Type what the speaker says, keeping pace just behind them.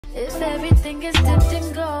If everything is dipped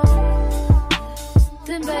in gold,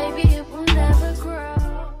 then baby it will never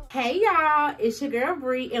grow. Hey y'all, it's your girl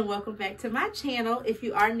Bree and welcome back to my channel. If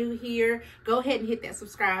you are new here, go ahead and hit that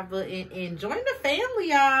subscribe button and join the family,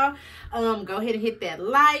 y'all. Go ahead and hit that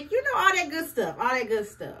like, you know, all that good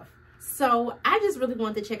stuff. So I just really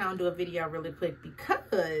wanted to check out and do a video really quick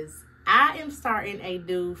because I am starting a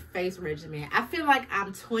new face regimen. I feel like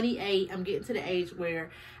I'm 28. I'm getting to the age where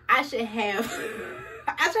I should have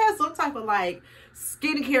some type of like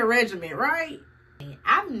skincare regimen, right?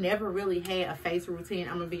 I've never really had a face routine.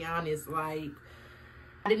 I'm gonna be honest, like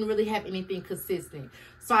I didn't really have anything consistent.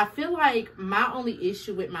 So I feel like my only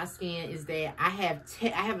issue with my skin is that I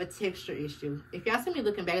have a texture issue. If y'all see me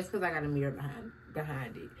looking back, it's because I got a mirror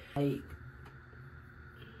behind it. Like,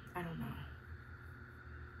 I don't know.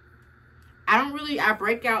 I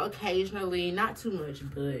break out occasionally, not too much,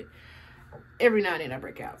 but every now and then I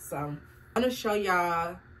break out. So I'm gonna show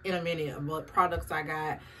y'all in a minute what products I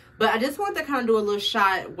got. But I just wanted to kind of do a little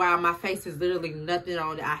shot while my face is literally nothing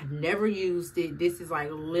on it. I have never used it. This is like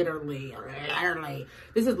literally,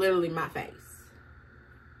 this is literally my face.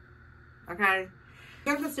 Okay? I'm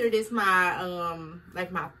gonna consider this my,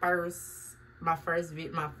 like my first impression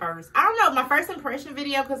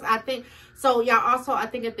video, because I think, so y'all also, I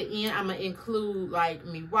think at the end, I'm gonna include like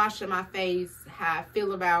me washing my face, how I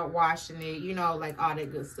feel about washing it, you know, like all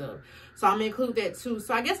that good stuff. So I'm gonna include that too.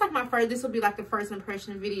 So I guess like this will be like the first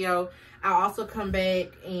impression video. I'll also come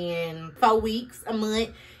back in 4 weeks, a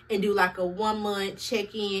month, and do like a 1 month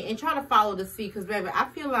check-in and try to follow the see, because baby, I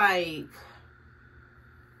feel like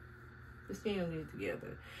the skin will get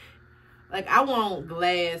together. Like I want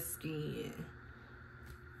glass skin.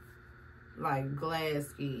 Like glass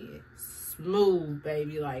skin. Smooth,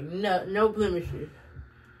 baby. Like no blemishes.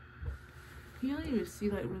 You don't even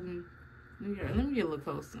see like really. Let me get a little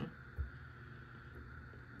closer.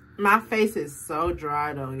 My face is so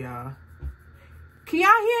dry though, y'all. Can y'all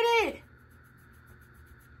hear that?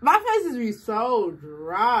 My face is be so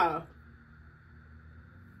dry.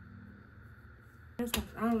 I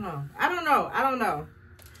don't know.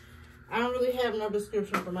 I don't really have no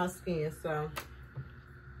description for my skin, so.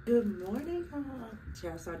 Good morning,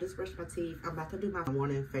 y'all. So I just brushed my teeth. I'm about to do my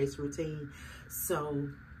morning face routine. So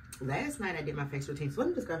last night I did my face routine. So let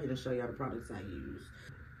me just go ahead and show y'all the products I use.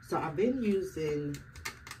 So I've been using,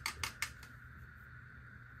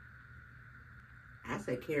 I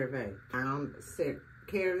say CeraVe. I don't say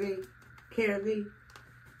CeraVe.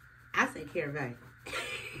 I say CeraVe.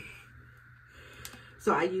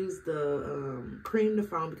 So I use the cream to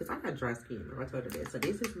foam because I got dry skin. I told her that. So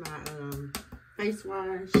this is my face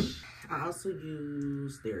wash. I also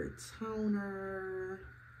use their toner.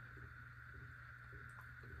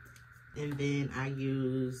 And then I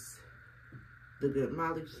use the Good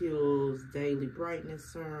Molecules Daily Brightness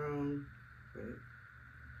Serum.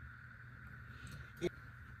 And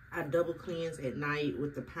I double cleanse at night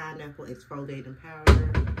with the pineapple exfoliating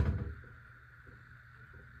powder.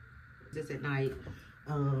 This at night.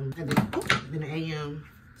 And then AM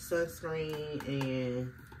sunscreen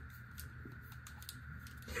and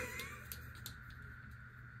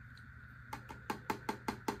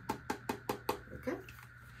okay.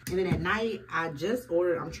 And then at night I just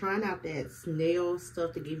ordered, I'm trying out that snail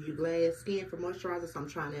stuff to give you glass skin for moisturizer, so I'm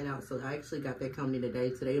trying that out. So I actually got that coming today.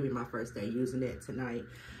 Today will be my first day using that tonight.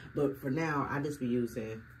 But for now I just be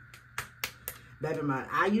using, baby,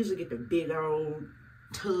 I usually get the big old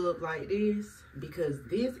tub like this, because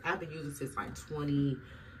this I've been using since like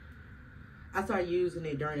I started using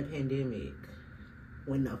it during the pandemic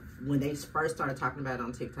when they first started talking about it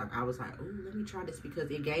on TikTok. I was like, oh, let me try this,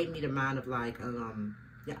 because it gave me the mind of like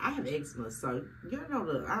yeah, I have eczema, so you know,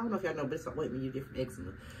 I don't know if y'all know, but it's a when you get from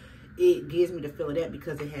eczema, it gives me the feel of that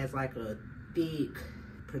because it has like a thick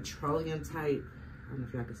petroleum type, I don't know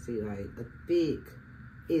if y'all can see, like a thick,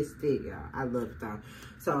 it's thick, y'all. I love it though.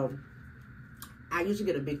 So I usually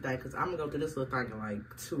get a big thing because I'm going to go through this little thing in like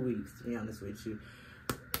 2 weeks, to be honest with you.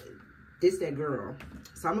 This that girl.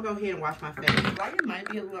 So I'm going to go ahead and wash my face. Like it might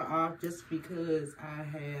be a little off just because I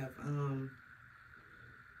have,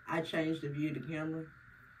 I changed the view of the camera.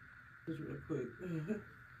 Just real quick.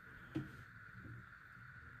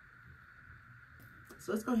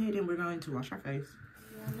 So let's go ahead and we're going to wash our face.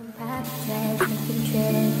 Come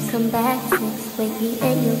back, sex with me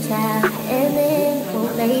and your child. And then,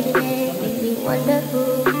 oh lady, make me wonder who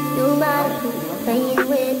you might be playing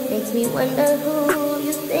with. Makes me wonder who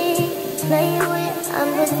you think playing with. I'm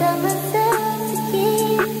just on myself to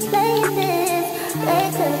keep playing this.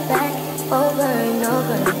 They turn back over and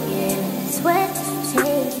over again. Sweat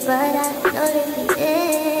change, but I know that the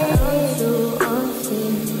end. I want you on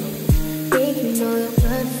scene. Think you know your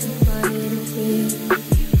person.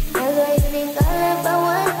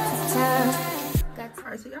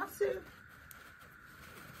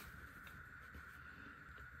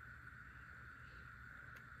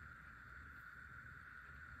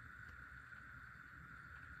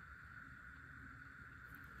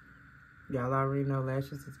 Y'all already know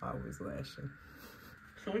lashes is always lashing.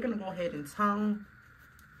 So we're gonna go ahead and tone.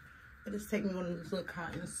 I just take me one of these little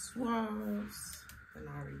cotton swabs and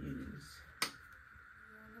I reuse.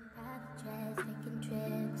 Taking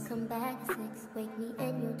trips, come back at 6, wake me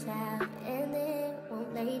and your child, and then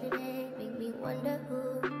won't lay today, make me wonder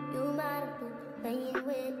who you might have been playing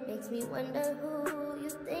with, makes me wonder who you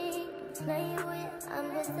think you're playing with.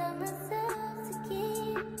 I'm just telling myself to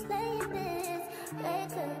keep playing this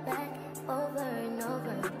record back over and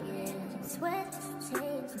over again. Swear to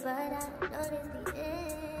change, but I noticed the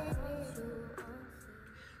end.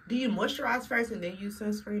 Do you moisturize first and then use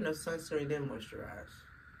sunscreen, or sunscreen then moisturize?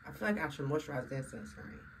 I feel like I should moisturize then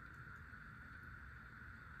sunscreen.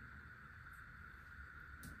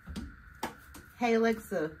 Hey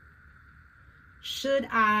Alexa, should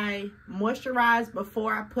I moisturize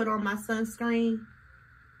before I put on my sunscreen?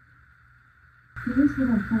 Here's what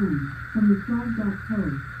I found. From the frog.co,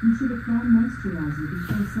 you should apply moisturizer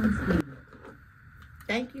before sunscreen.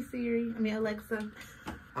 Thank you, Siri. I mean, Alexa.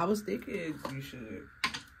 I was thinking you should.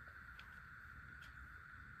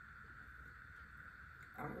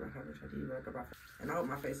 I don't know how much I need to work about. And I hope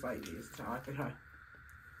my face like this, so I can have.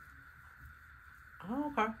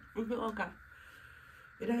 Oh, okay. We feel okay.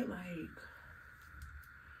 It ain't like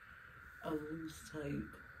a loose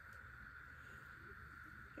type.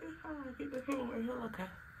 Keep it here, okay.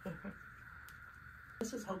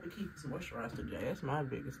 Let's just hope it keeps moisturized today. That's my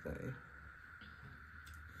biggest thing.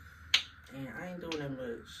 And I ain't doing that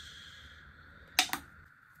much.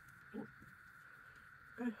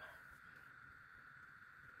 Okay.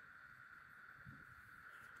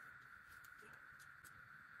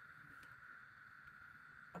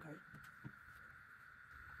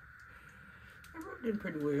 I rubbed it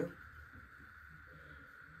pretty well.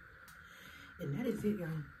 And that is it, y'all.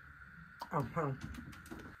 Oh, huh.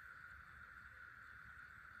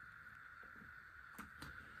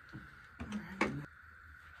 Alright.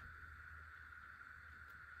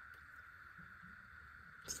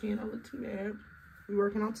 Skin don't look too bad. We're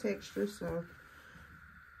working on texture, so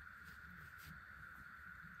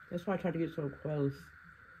that's why I try to get so close.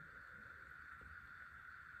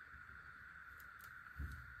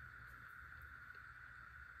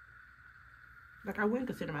 Like, I wouldn't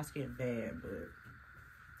consider my skin bad, but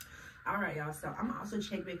alright, y'all. So I'm gonna also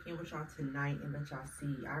check back in with y'all tonight and let y'all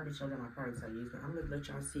see. I already showed y'all my products I use, but I'm gonna let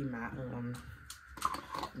y'all see my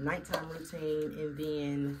nighttime routine, and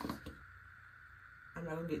then I'm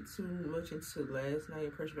not gonna get too much into last night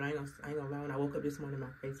impression, but I ain't gonna lie. When I woke up this morning, my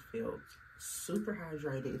face felt super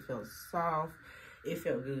hydrated. It felt soft. It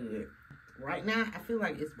felt good. Right now, I feel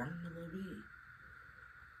like it's burning a little bit.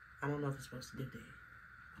 I don't know if it's supposed to do that.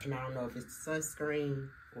 And I don't know if it's sunscreen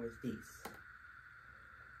or it's this.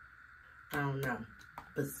 I don't know.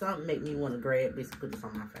 But something make me want to grab this and put this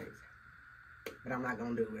on my face. But I'm not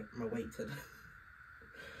going to do it. I'm going to wait till tonight.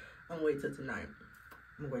 I'm going to wait till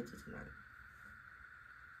tonight.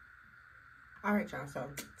 Alright, y'all. So,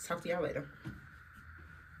 talk to y'all later.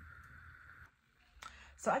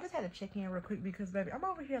 So, I just had to check in real quick because, baby, I'm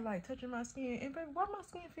over here, like, touching my skin. And, baby, why my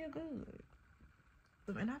skin feel good?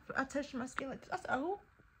 And I touched my skin like this. I said, oh.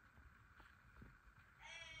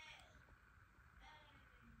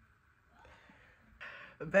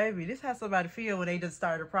 Baby, this how somebody feel when they just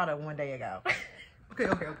started a product one day ago. Okay.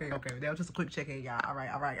 That was just a quick check-in, y'all. All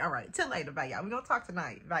right. Till later, bye, y'all. We're gonna talk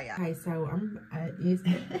tonight. Bye, y'all. Okay, so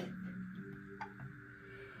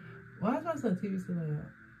why is my son TV so loud?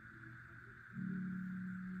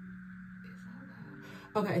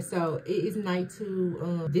 Okay, so it is night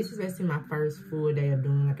 2. This is actually my first full day of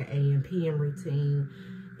doing like an AM PM routine,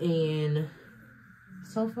 and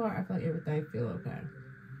so far I feel like everything feel okay.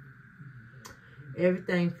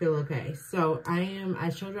 Everything feel okay. So I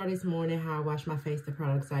showed y'all this morning how I wash my face, the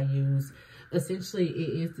products I use. Essentially, it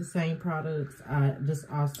is the same products. I just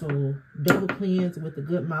also double cleanse with the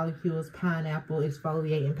Good Molecules Pineapple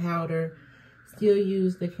Exfoliating Powder. Still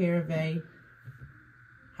use the CeraVe.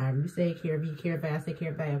 However you say CeraVe, I say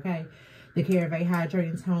CeraVe, okay? The CeraVe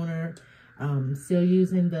Hydrating Toner. Still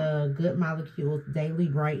using the Good Molecules Daily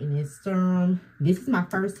Brightening Serum. This is my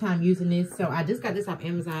first time using this. So I just got this off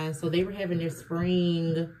Amazon. So they were having their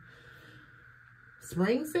spring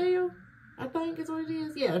sale, I think is what it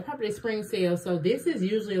is. Yeah, probably the spring sale. So this is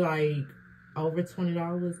usually like over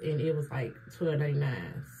 $20 and it was like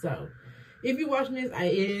 $12.99. So if you're watching this,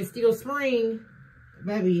 it is still spring,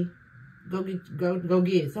 baby. Go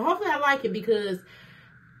get it. So hopefully I like it, because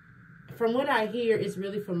from what I hear, it's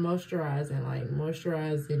really for moisturizing,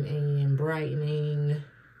 and brightening,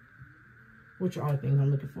 which are all the things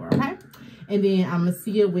I'm looking for, okay? And then I'm gonna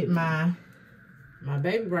seal with my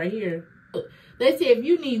baby right here. They say if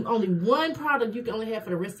you need only one product you can only have for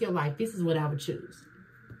the rest of your life, this is what I would choose.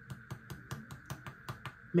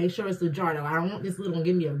 Make sure it's the jar though. I don't want this little one.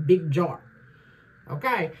 Give me a big jar.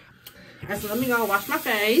 Okay. Alright, so let me go wash my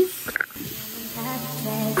face.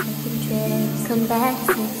 Come back,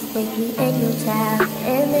 wake me and your child,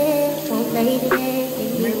 and then won't lay today.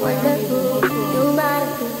 Make me wonder who you might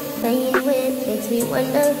be playing with. Makes me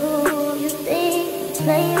wonder who you think you're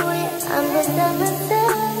playing with. I'm gonna tell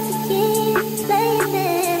myself to keep playing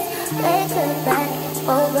this. Wake up back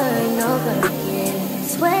over and over again.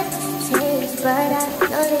 Sweat change, but I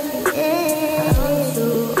know that you end.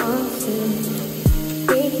 On to,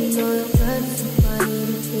 baby, know your blood's so funny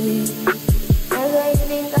to see.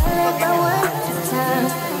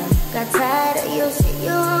 Got tired of your shit, you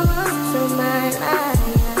almost took my life.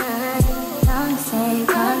 Don't say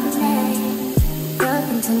call the name. You'll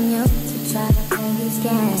continue to try to play this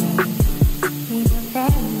game. Need your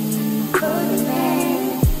family, good man.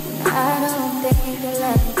 I don't think you'll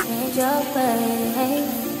let me change your ways.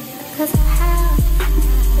 Cause my house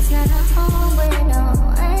is not a home where no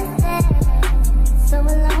one's there. So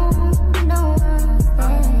alone, no one's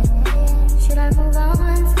there. Should I move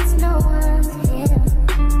on since no one's here?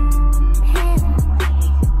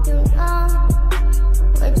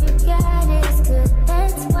 What you got is good,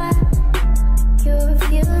 that's why you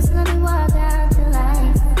refuse to let me walk out the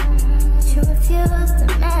light. You refuse to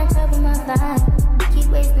match up with my vibe. You keep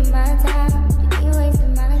wasting my time, you keep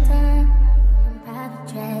wasting my time. I'm private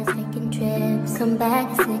jets, taking trips. Come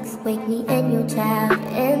back at 6, wake me and your child,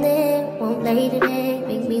 and then won't lay today.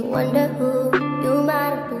 Make me wonder who you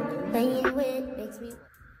might have been playing with. Makes me.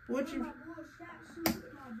 What you?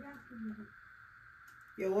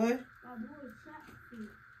 Your what?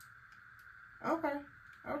 Okay.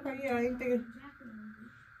 Okay, yeah, I ain't thinking.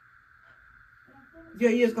 Yeah,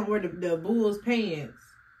 you just gonna wear the Bulls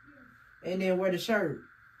pants and then wear the shirt.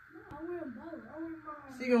 No, I wear them both. I wear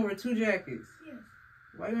my. So you gonna wear 2 jackets? Yes.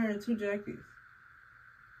 Why you wearing 2 jackets?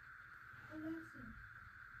 Alexa,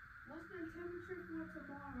 what's the temperature for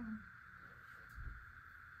tomorrow?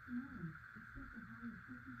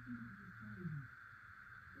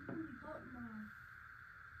 It's really hot tomorrow.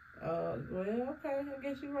 Well, okay, I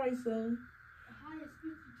guess you're right, son. The highest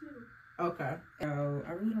 52. Okay. I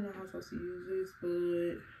really don't know how I'm supposed to use this,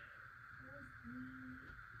 but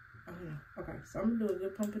I don't know. Okay, so I'm gonna do a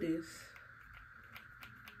good pump of this.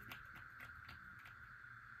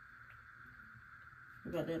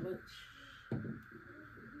 About that much.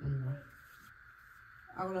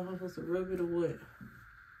 I don't know if I'm supposed to rub it or what.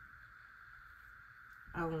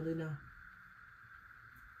 I don't really know.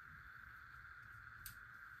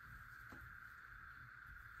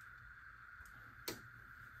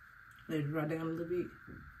 Let it dry down a little bit.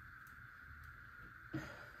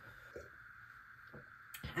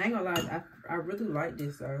 I ain't gonna lie, I really like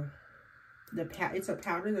this though. It's a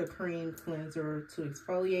powder to cream cleanser to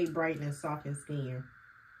exfoliate, brighten, and soften skin.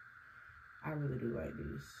 I really do like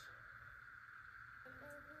this.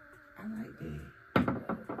 I like that.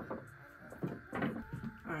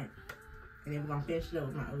 Alright. And then we're gonna finish it up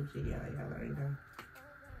with my OG. Y'all already know.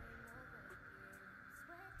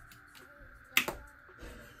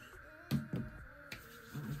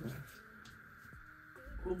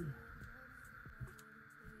 Ooh.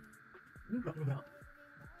 You talking about?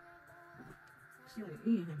 She like,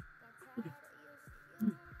 okay.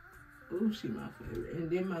 Ooh, she my favorite. And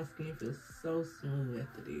then my skin feels so smooth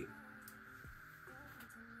after that.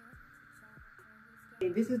 Okay,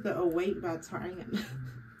 this is the Awake by Tarte.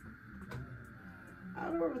 I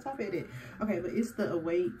don't know where my top at it. Okay, but it's the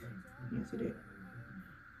Awake. You see that?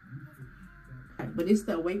 But it's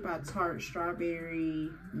the Awake by Tarte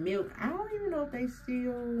Strawberry Milk. I don't even know if they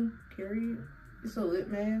still carry it. It's a lip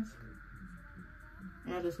mask.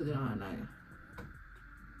 And I just put it on now.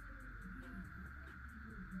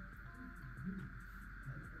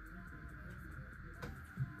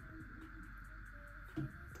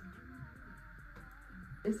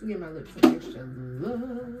 This will give my lips some extra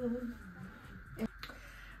love.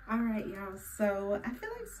 Alright, y'all. So I feel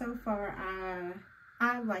like so far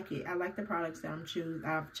I like it. I like the products that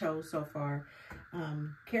I've chose so far.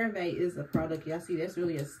 CeraVe is a product, y'all see, that's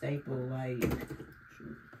really a staple. Like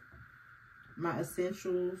my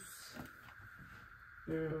essentials,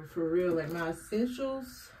 for real, like my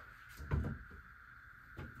essentials.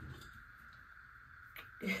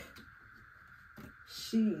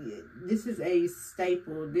 This is a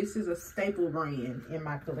staple. This is a staple brand in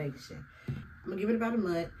my collection. I'm gonna give it about a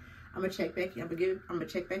month. I'm gonna check back in. I'm gonna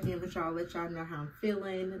check back in with y'all, let y'all know how I'm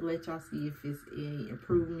feeling, let y'all see if it's any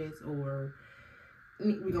improvements, or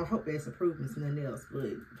we're gonna hope there's improvements and nothing else.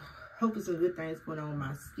 But Hopefully some good things going on with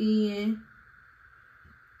my skin.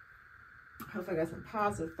 Hopefully I got some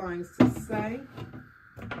positive things to say.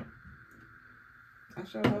 I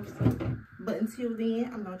sure hope so. But until then,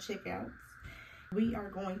 I'm going to check out. We are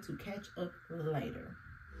going to catch up later.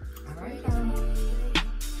 All right, y'all.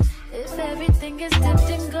 If everything is dipped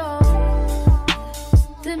in gold,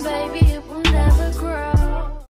 then baby, it will never grow.